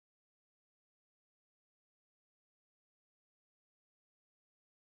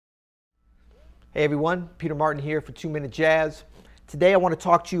Hey everyone, Peter Martin here for 2 Minute Jazz. Today I want to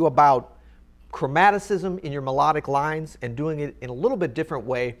talk to you about chromaticism in your melodic lines and doing it in a little bit different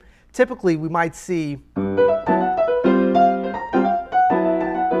way. Typically we might see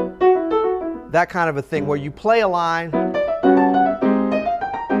that kind of a thing where you play a line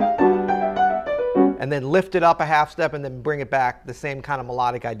and then lift it up a half step and then bring it back, the same kind of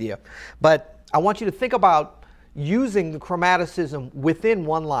melodic idea. But I want you to think about using the chromaticism within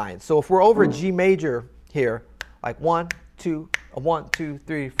one line. So if we're over a G major here, like 1, 2, 1, 2,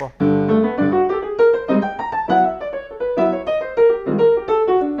 3, 4.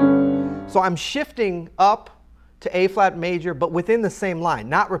 So I'm shifting up to A flat major, but within the same line,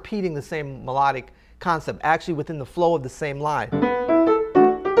 not repeating the same melodic concept, actually within the flow of the same line.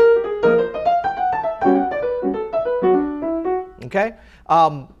 Okay?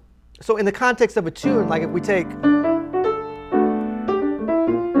 So in the context of a tune, like if we take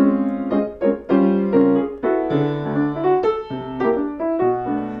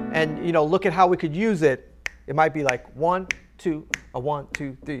and look at how we could use it. It might be like 1, 2, 1,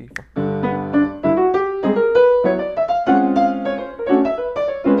 2, 3,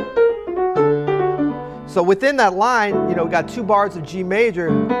 4. So within that line, we got 2 bars of G major.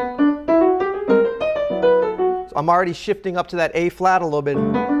 So I'm already shifting up to that A flat a little bit.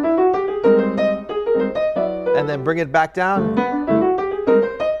 And then bring it back down.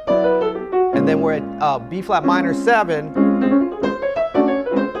 And then we're at B flat minor 7.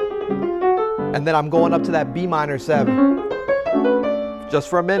 And then I'm going up to that B minor 7. Just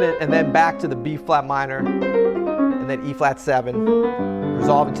for a minute, and then back to the B flat minor, and then E flat 7,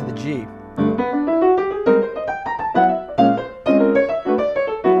 resolving to the G.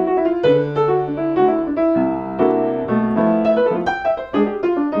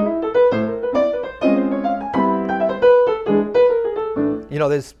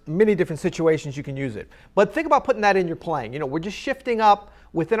 There's many different situations you can use it. But think about putting that in your playing. We're just shifting up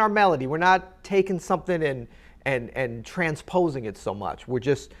within our melody. We're not taking something and transposing it so much. We're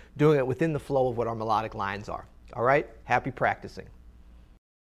just doing it within the flow of what our melodic lines are. All right? Happy practicing.